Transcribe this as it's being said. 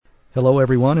Hello,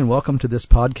 everyone, and welcome to this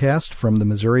podcast from the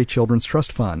Missouri Children's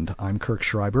Trust Fund. I'm Kirk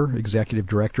Schreiber, Executive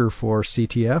Director for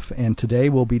CTF, and today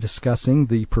we'll be discussing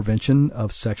the prevention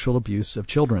of sexual abuse of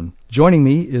children. Joining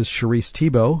me is Cherisse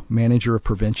Thibaut, Manager of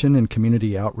Prevention and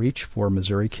Community Outreach for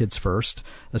Missouri KidsFirst,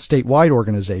 a statewide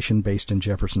organization based in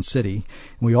Jefferson City.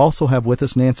 We also have with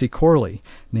us Nancy Corley.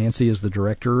 Nancy is the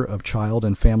Director of Child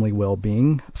and Family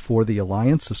Wellbeing for the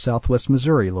Alliance of Southwest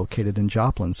Missouri, located in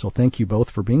Joplin. So thank you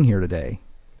both for being here today.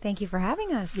 Thank you for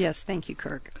having us. Yes, thank you,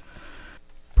 Kirk.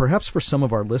 Perhaps for some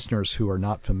of our listeners who are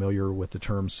not familiar with the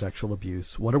term sexual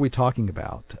abuse, what are we talking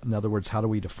about? In other words, how do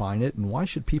we define it, and why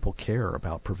should people care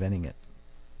about preventing it?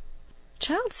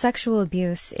 Child sexual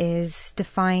abuse is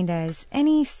defined as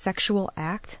any sexual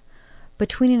act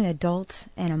between an adult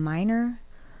and a minor,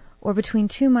 or between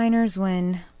two minors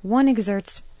when one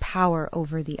exerts power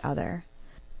over the other.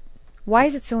 Why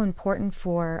is it so important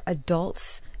for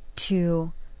adults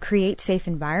to create safe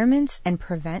environments and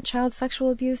prevent child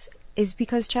sexual abuse is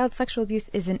because child sexual abuse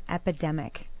is an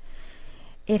epidemic.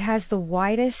 It has the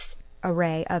widest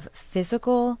array of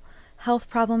physical health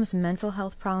problems, mental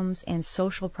health problems, and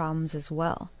social problems as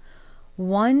well.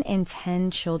 1 in 10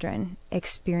 children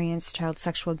experience child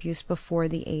sexual abuse before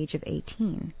the age of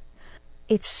 18.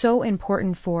 It's so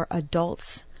important for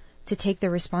adults to take the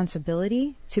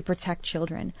responsibility to protect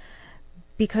children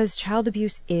because child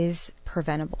abuse is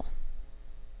preventable.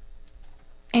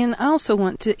 And I also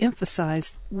want to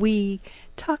emphasize, we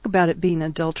talk about it being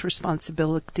adult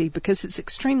responsibility because it's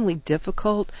extremely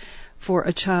difficult for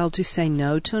a child to say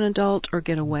no to an adult or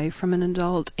get away from an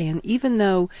adult. And even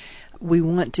though we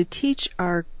want to teach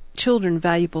our children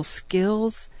valuable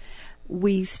skills,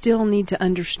 we still need to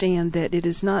understand that it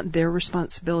is not their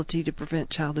responsibility to prevent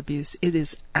child abuse. It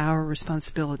is our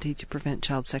responsibility to prevent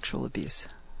child sexual abuse.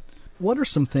 What are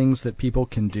some things that people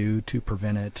can do to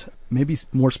prevent it? Maybe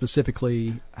more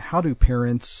specifically, how do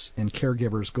parents and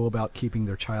caregivers go about keeping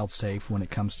their child safe when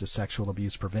it comes to sexual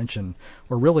abuse prevention,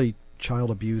 or really child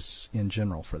abuse in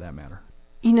general for that matter?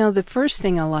 You know, the first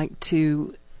thing I like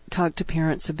to talk to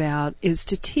parents about is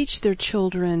to teach their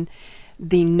children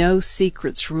the no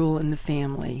secrets rule in the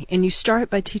family. And you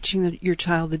start by teaching your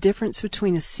child the difference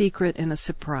between a secret and a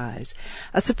surprise.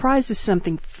 A surprise is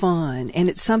something fun, and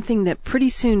it's something that pretty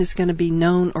soon is going to be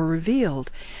known or revealed.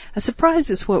 A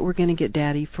surprise is what we're going to get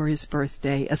Daddy for his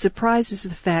birthday. A surprise is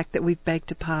the fact that we've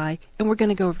baked a pie and we're going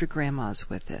to go over to Grandma's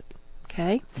with it.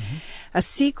 Okay? Mm-hmm. A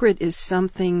secret is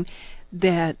something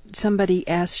that somebody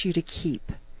asks you to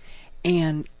keep.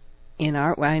 And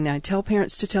I tell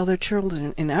parents to tell their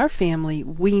children, in our family,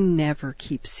 we never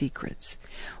keep secrets.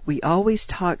 We always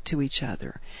talk to each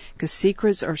other because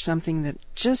secrets are something that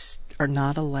just are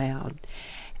not allowed.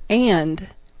 And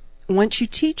once you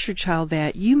teach your child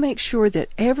that, you make sure that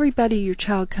everybody your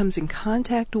child comes in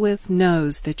contact with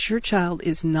knows that your child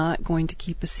is not going to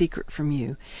keep a secret from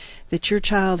you, that your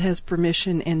child has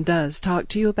permission and does talk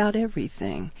to you about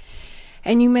everything.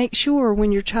 And you make sure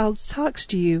when your child talks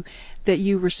to you that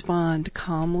you respond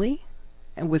calmly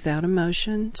and without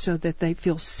emotion so that they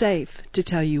feel safe to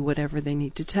tell you whatever they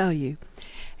need to tell you.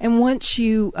 And once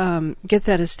you get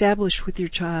that established with your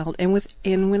child,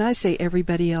 and when I say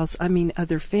everybody else, I mean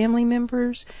other family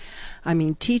members, I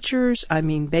mean teachers, I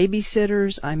mean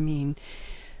babysitters, I mean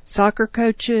soccer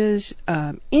coaches,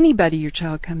 anybody your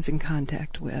child comes in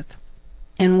contact with.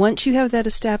 And once you have that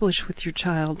established with your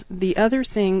child, the other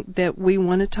thing that we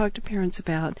want to talk to parents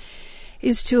about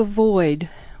is to avoid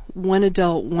one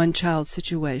adult, one child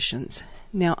situations.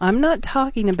 Now, I'm not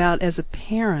talking about as a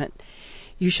parent,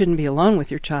 you shouldn't be alone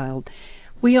with your child.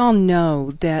 We all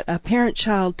know that a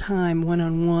parent-child time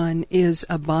one-on-one is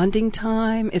a bonding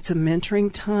time, it's a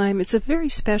mentoring time, it's a very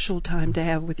special time to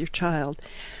have with your child.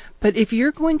 But if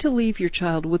you're going to leave your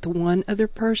child with one other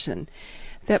person,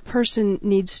 that person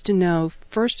needs to know,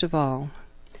 first of all,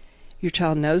 your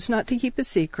child knows not to keep a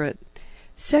secret.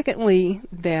 Secondly,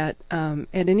 that at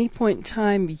any point in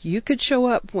time, you could show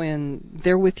up when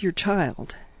they're with your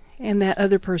child, and that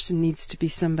other person needs to be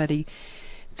somebody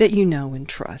that you know and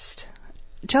trust.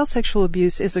 Child sexual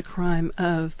abuse is a crime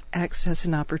of access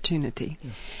and opportunity.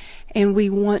 Yes. And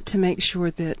we want to make sure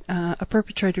that a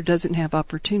perpetrator doesn't have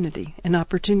opportunity. And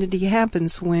opportunity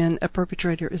happens when a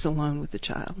perpetrator is alone with the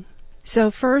child.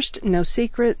 So first, no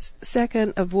secrets.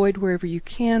 Second, avoid wherever you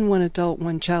can one adult,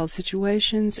 one child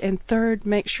situations. And third,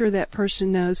 make sure that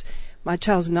person knows my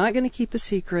child's not going to keep a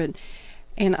secret,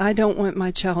 and I don't want my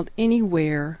child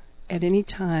anywhere at any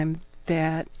time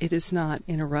that it is not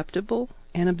interruptible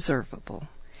and observable.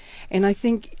 And I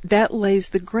think that lays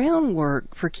the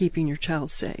groundwork for keeping your child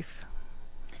safe.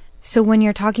 So when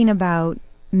you're talking about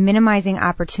minimizing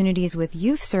opportunities with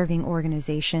youth-serving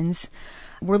organizations,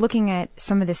 we're looking at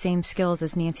some of the same skills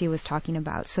as Nancy was talking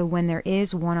about. So when there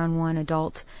is one-on-one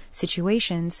adult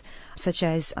situations, such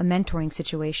as a mentoring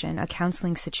situation, a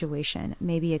counseling situation,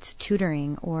 maybe it's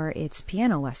tutoring or it's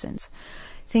piano lessons,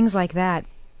 things like that,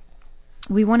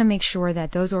 we want to make sure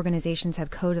that those organizations have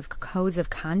codes of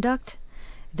conduct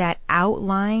that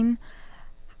outline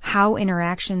how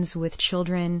interactions with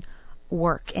children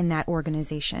work in that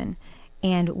organization.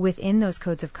 And within those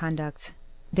codes of conduct,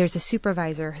 there's a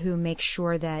supervisor who makes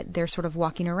sure that they're sort of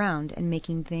walking around and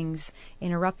making things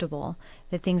interruptible,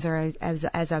 that things are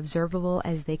as observable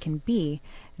as they can be,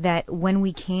 that when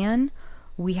we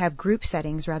have group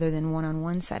settings rather than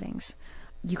one-on-one settings.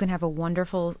 You can have a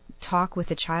wonderful talk with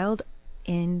a child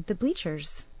in the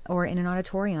bleachers or in an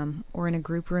auditorium or in a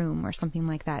group room or something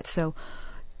like that. So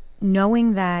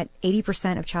knowing that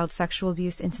 80% of child sexual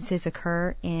abuse instances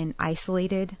occur in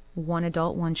isolated one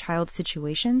adult, one child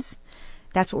situations,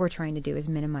 that's what we're trying to do, is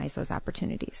minimize those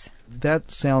opportunities. That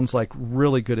sounds like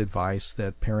really good advice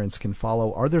that parents can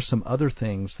follow. Are there some other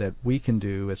things that we can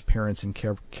do as parents and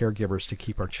caregivers to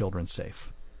keep our children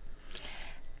safe?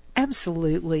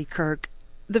 Absolutely, Kirk.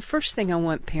 The first thing I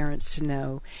want parents to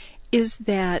know is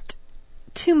that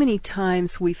too many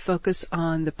times we focus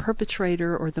on the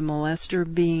perpetrator or the molester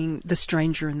being the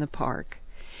stranger in the park,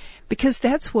 because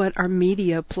that's what our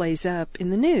media plays up in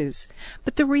the news.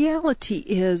 But the reality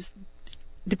is,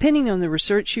 depending on the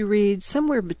research you read,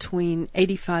 somewhere between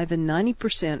 85 and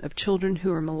 90% of children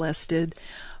who are molested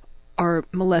or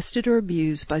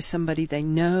abused by somebody they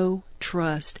know,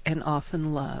 trust, and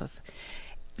often love.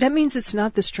 That means it's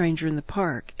not the stranger in the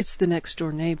park. It's the next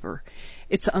door neighbor.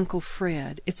 It's Uncle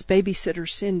Fred. It's babysitter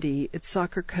Cindy. It's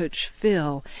soccer coach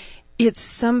Phil. It's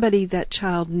somebody that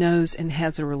child knows and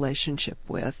has a relationship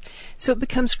with. So it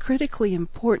becomes critically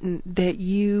important that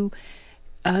you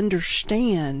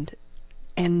understand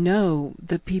and know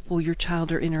the people your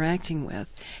child are interacting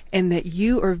with, and that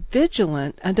you are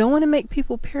vigilant. I don't want to make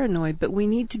people paranoid, but we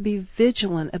need to be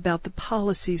vigilant about the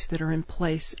policies that are in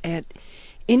place at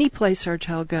any place our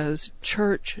child goes,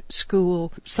 church,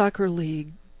 school, soccer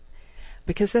league,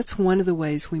 because that's one of the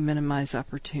ways we minimize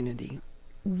opportunity.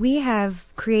 We have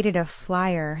created a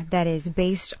flyer that is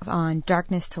based on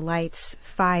Darkness to Light's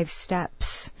 5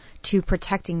 steps to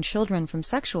protecting children from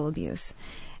sexual abuse.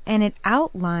 And it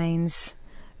outlines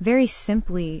very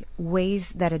simply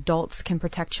ways that adults can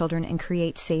protect children and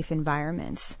create safe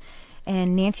environments.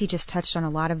 And Nancy just touched on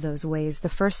a lot of those ways. The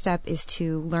first step is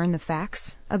to learn the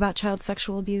facts about child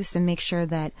sexual abuse and make sure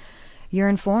that you're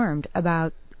informed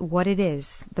about what it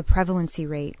is, the prevalency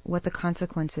rate, what the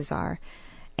consequences are,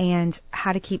 and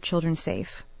how to keep children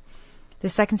safe. The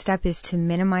second step is to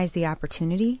minimize the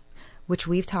opportunity, which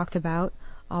we've talked about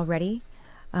already,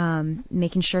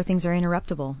 making sure things are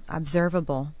interruptible,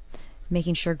 observable,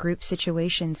 making sure group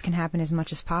situations can happen as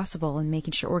much as possible, and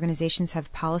making sure organizations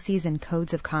have policies and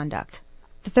codes of conduct.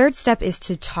 The third step is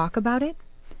to talk about it,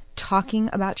 talking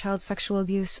about child sexual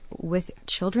abuse with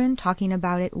children, talking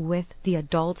about it with the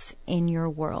adults in your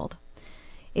world.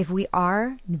 If we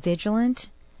are vigilant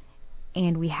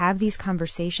and we have these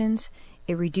conversations,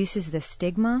 it reduces the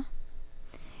stigma.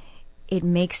 It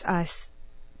makes us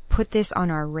put this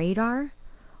on our radar,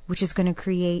 which is going to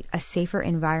create a safer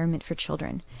environment for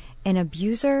children. An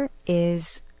abuser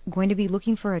is going to be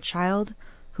looking for a child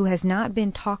who has not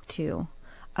been talked to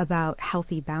about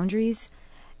healthy boundaries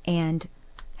and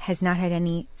has not had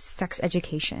any sex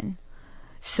education.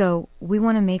 So we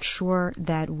want to make sure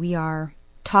that we are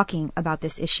talking about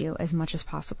this issue as much as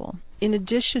possible. In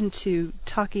addition to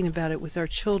talking about it with our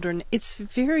children, it's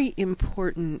very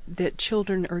important that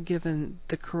children are given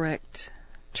the correct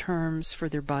terms for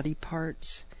their body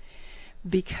parts,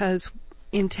 because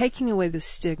in taking away the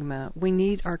stigma, we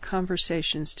need our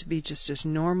conversations to be just as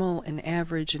normal and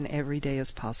average and everyday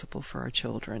as possible for our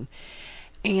children.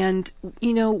 And,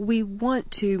 we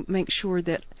want to make sure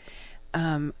that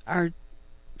our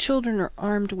children are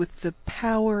armed with the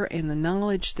power and the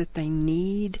knowledge that they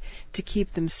need to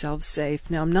keep themselves safe.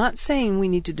 Now, I'm not saying we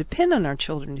need to depend on our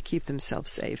children to keep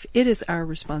themselves safe. It is our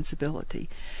responsibility.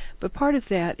 But part of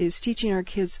that is teaching our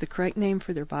kids the correct name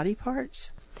for their body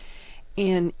parts.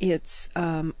 And it's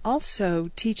also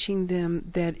teaching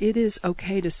them that it is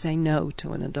okay to say no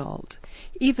to an adult,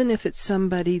 even if it's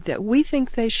somebody that we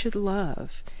think they should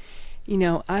love.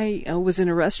 I was in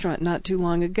a restaurant not too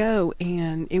long ago,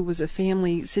 and it was a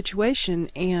family situation,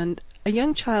 and a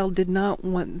young child did not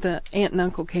want, the aunt and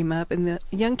uncle came up, and the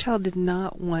young child did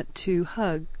not want to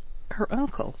hug her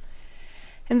uncle.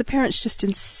 And the parents just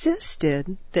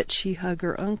insisted that she hug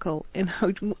her uncle. And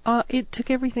it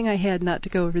took everything I had not to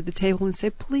go over to the table and say,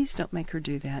 please don't make her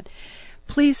do that.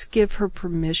 Please give her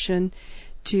permission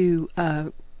to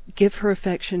Give her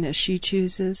affection as she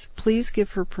chooses. Please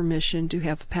give her permission to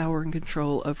have power and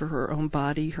control over her own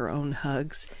body, her own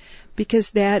hugs,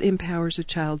 because that empowers a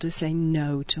child to say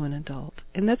no to an adult.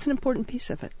 And that's an important piece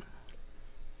of it.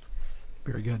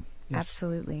 Very good. Yes.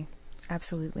 Absolutely.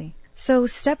 Absolutely. So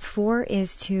step 4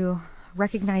 is to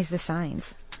recognize the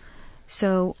signs.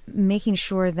 So making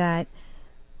sure that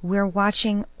we're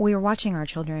watching our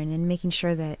children and making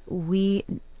sure that we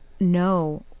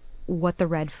know what the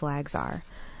red flags are.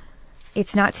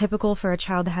 It's not typical for a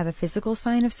child to have a physical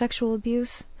sign of sexual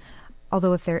abuse,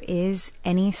 although if there is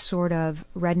any sort of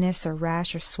redness or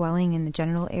rash or swelling in the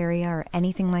genital area or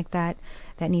anything like that,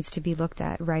 that needs to be looked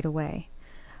at right away.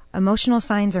 Emotional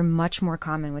signs are much more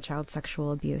common with child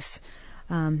sexual abuse,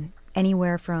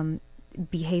 anywhere from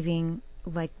behaving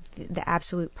like the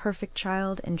absolute perfect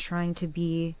child and trying to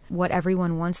be what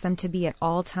everyone wants them to be at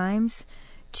all times,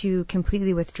 to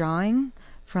completely withdrawing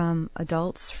from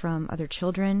adults, from other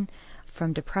children,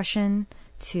 from depression,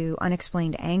 to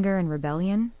unexplained anger and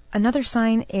rebellion. Another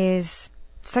sign is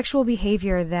sexual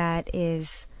behavior that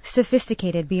is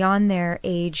sophisticated beyond their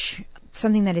age,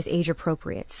 something that is age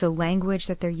appropriate. So language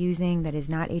that they're using that is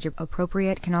not age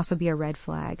appropriate can also be a red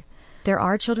flag. There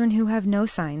are children who have no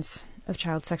signs of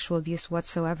child sexual abuse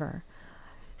whatsoever.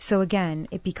 So again,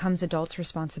 it becomes adults'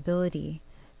 responsibility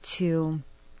to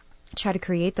try to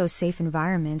create those safe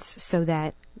environments so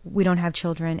that we don't have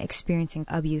children experiencing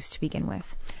abuse to begin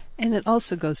with. And it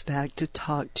also goes back to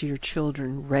talk to your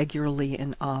children regularly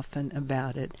and often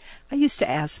about it. I used to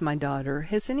ask my daughter,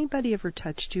 has anybody ever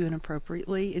touched you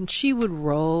inappropriately? And she would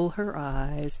roll her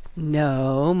eyes.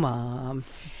 No, Mom.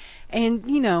 And,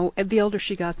 you know, the older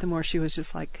she got, the more she was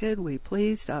just like, could we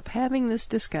please stop having this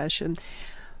discussion?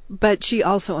 But she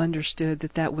also understood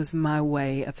that that was my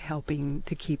way of helping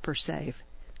to keep her safe.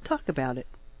 Talk about it.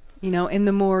 You know, and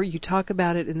the more you talk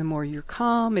about it and the more you're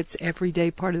calm, it's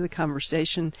everyday part of the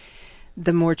conversation,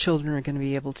 the more children are going to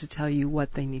be able to tell you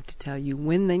what they need to tell you,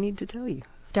 when they need to tell you.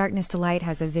 Darkness to Light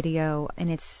has a video,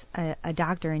 and it's a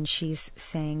doctor, and she's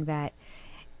saying that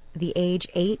the age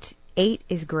 8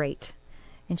 is great.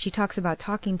 And she talks about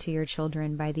talking to your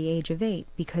children by the age of 8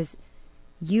 because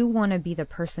you want to be the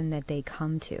person that they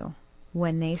come to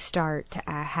when they start to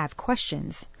have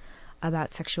questions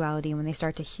about sexuality, when they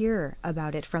start to hear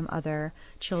about it from other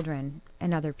children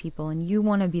and other people, and you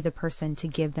want to be the person to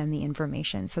give them the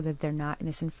information so that they're not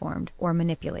misinformed or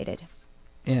manipulated.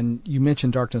 And you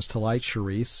mentioned Darkness to Light,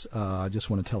 Cherisse. I just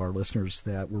want to tell our listeners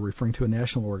that we're referring to a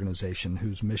national organization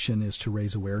whose mission is to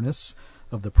raise awareness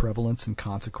of the prevalence and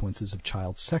consequences of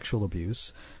child sexual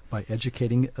abuse by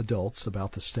educating adults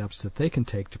about the steps that they can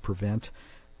take to prevent,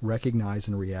 recognize,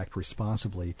 and react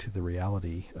responsibly to the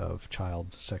reality of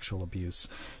child sexual abuse.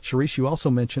 Cherisse, you also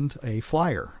mentioned a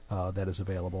flyer that is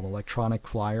available, an electronic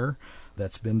flyer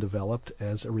that's been developed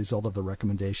as a result of the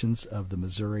recommendations of the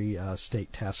Missouri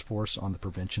State Task Force on the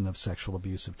Prevention of Sexual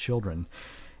Abuse of Children.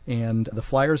 And the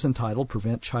flyer is entitled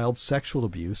Prevent Child Sexual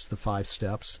Abuse, the 5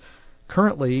 Steps.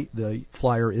 Currently, the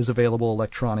flyer is available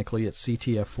electronically at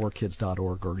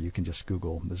ctf4kids.org, or you can just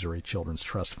Google Missouri Children's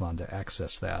Trust Fund to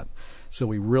access that. So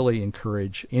we really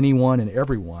encourage anyone and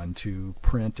everyone to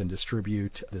print and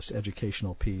distribute this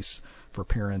educational piece for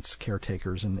parents,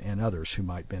 caretakers, and others who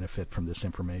might benefit from this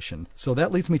information. So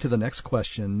that leads me to the next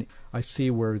question. I see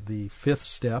where the 5th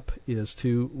step is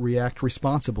to react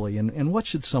responsibly. And what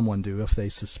should someone do if they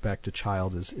suspect a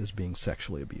child is being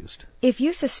sexually abused? If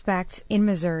you suspect, in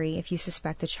Missouri, if you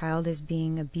suspect a child is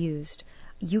being abused,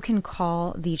 you can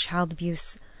call the Child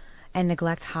Abuse and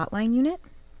Neglect Hotline Unit.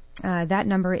 That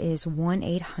number is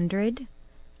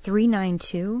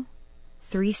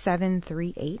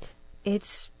 1-800-392-3738.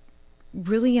 It's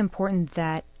really important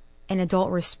that an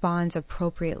adult responds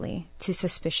appropriately to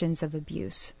suspicions of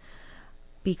abuse,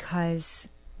 because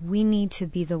we need to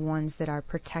be the ones that are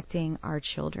protecting our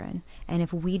children. And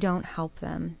if we don't help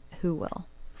them, who will?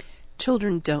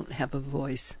 Children don't have a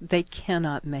voice. They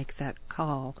cannot make that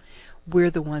call.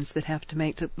 We're the ones that have to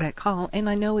make that call. And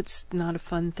I know it's not a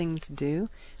fun thing to do.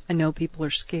 I know people are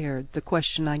scared. The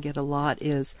question I get a lot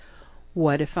is,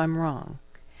 what if I'm wrong?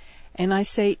 And I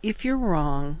say, if you're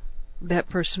wrong, that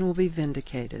person will be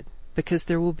vindicated, because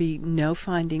there will be no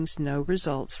findings, no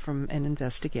results from an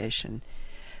investigation.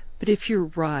 But if you're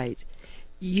right,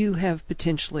 you have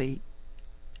potentially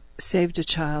saved a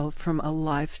child from a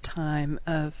lifetime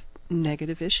of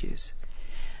negative issues.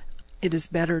 It is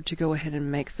better to go ahead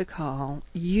and make the call.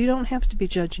 You don't have to be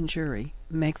judge and jury.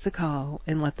 Make the call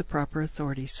and let the proper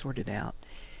authorities sort it out.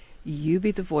 You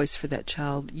be the voice for that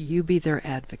child. You be their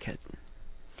advocate.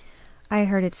 I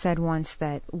heard it said once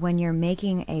that when you're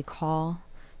making a call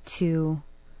to,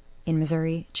 in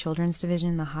Missouri Children's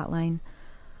Division, the hotline,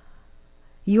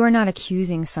 you are not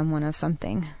accusing someone of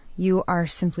something. You are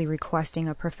simply requesting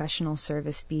a professional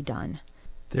service be done.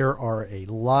 There are a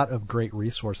lot of great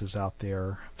resources out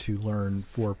there to learn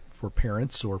for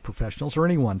parents or professionals or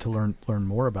anyone to learn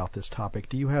more about this topic.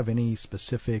 Do you have any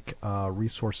specific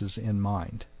resources in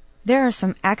mind? There are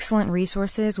some excellent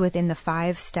resources within the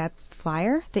 5-step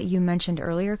flyer that you mentioned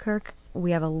earlier, Kirk.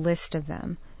 We have a list of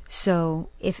them. So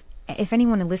if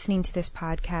anyone listening to this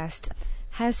podcast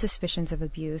has suspicions of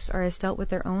abuse or has dealt with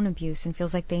their own abuse and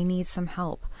feels like they need some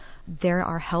help, there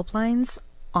are helplines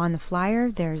on the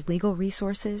flyer. There's legal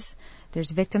resources,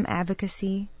 there's victim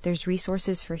advocacy, there's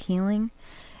resources for healing,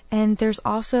 and there's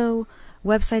also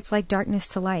websites like Darkness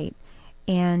to Light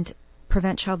and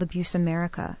Prevent Child Abuse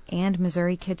America and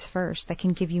Missouri KidsFirst that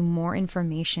can give you more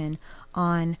information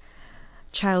on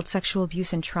child sexual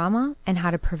abuse and trauma and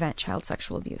how to prevent child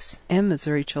sexual abuse. And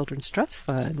Missouri Children's Trust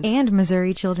Fund. And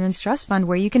Missouri Children's Trust Fund,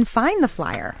 where you can find the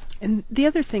flyer. And the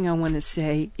other thing I want to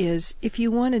say is if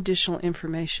you want additional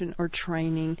information or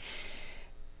training,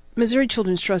 Missouri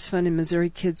Children's Trust Fund and Missouri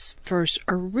KidsFirst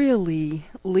are really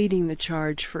leading the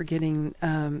charge for getting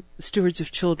stewards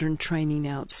of children training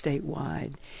out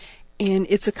statewide. And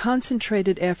it's a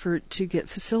concentrated effort to get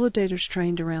facilitators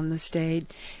trained around the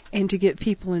state and to get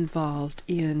people involved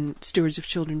in stewards of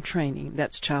children training.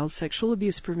 That's child sexual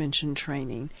abuse prevention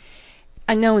training.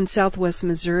 I know in Southwest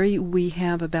Missouri we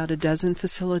have about a dozen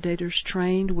facilitators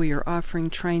trained. We are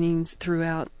offering trainings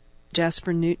throughout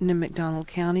Jasper, Newton, and McDonald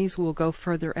counties. We'll go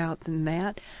further out than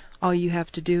that. All you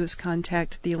have to do is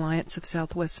contact the Alliance of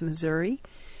Southwest Missouri,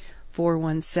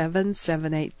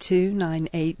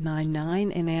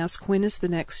 417-782-9899, and ask when is the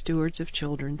next Stewards of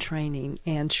Children training.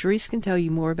 And Cherisse can tell you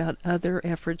more about other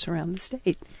efforts around the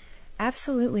state.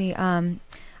 Absolutely. I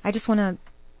just want to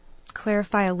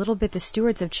clarify a little bit. The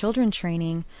Stewards of Children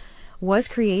training was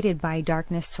created by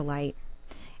Darkness to Light,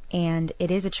 and it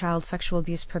is a child sexual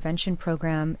abuse prevention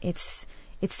program. It's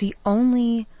the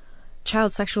only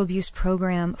child sexual abuse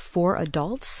program for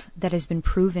adults that has been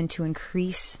proven to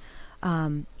increase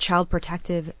child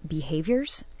protective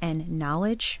behaviors and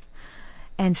knowledge.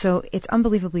 And so it's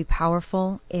unbelievably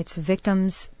powerful. It's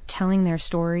victims telling their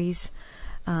stories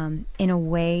in a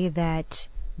way that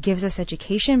gives us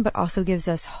education, but also gives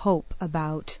us hope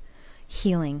about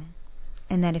healing.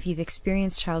 And that if you've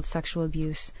experienced child sexual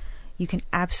abuse, you can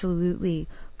absolutely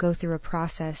go through a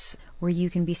process where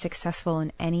you can be successful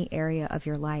in any area of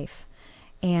your life.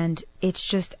 And it's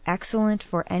just excellent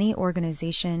for any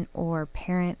organization or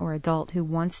parent or adult who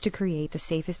wants to create the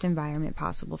safest environment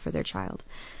possible for their child.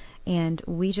 And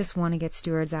we just want to get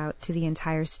stewards out to the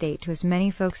entire state, to as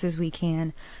many folks as we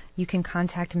can. You can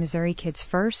contact Missouri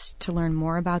KidsFirst to learn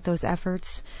more about those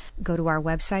efforts. Go to our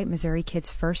website,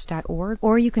 MissouriKidsFirst.org,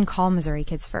 or you can call Missouri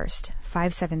KidsFirst,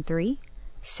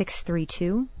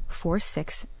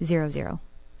 573-632-4600.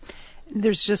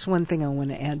 There's just one thing I want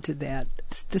to add to that.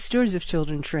 The Stewards of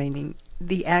Children training,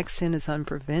 the accent is on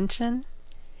prevention,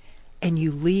 and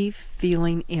you leave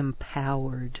feeling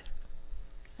empowered.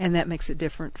 And that makes it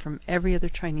different from every other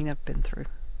training I've been through.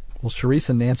 Well, Cherisse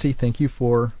and Nancy, thank you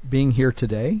for being here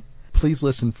today. Please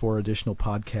listen for additional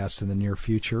podcasts in the near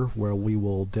future where we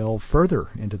will delve further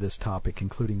into this topic,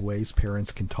 including ways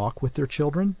parents can talk with their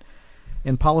children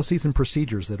and policies and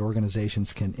procedures that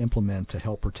organizations can implement to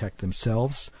help protect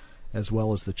themselves as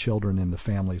well as the children and the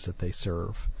families that they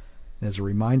serve. And as a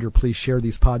reminder, please share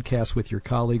these podcasts with your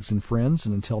colleagues and friends,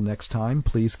 and until next time,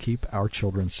 please keep our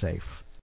children safe.